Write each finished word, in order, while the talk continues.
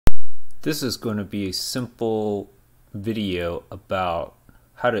This is going to be a simple video about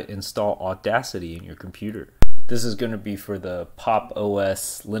how to install Audacity in your computer. This is going to be for the Pop!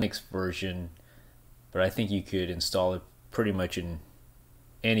 OS Linux version, but I think you could install it pretty much in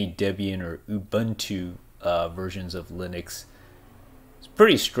any Debian or Ubuntu versions of Linux. It's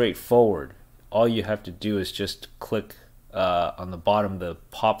pretty straightforward. All you have to do is just click on the bottom, the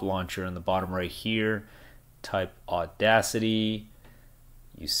Pop launcher on the bottom right here, type Audacity.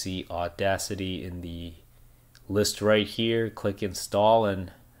 You see Audacity in the list right here. Click install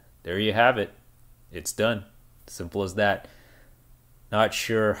and there you have it. It's done. Simple as that. Not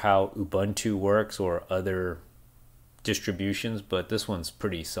sure how Ubuntu works or other distributions, but this one's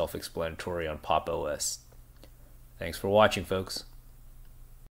pretty self-explanatory on Pop! OS. Thanks for watching, folks.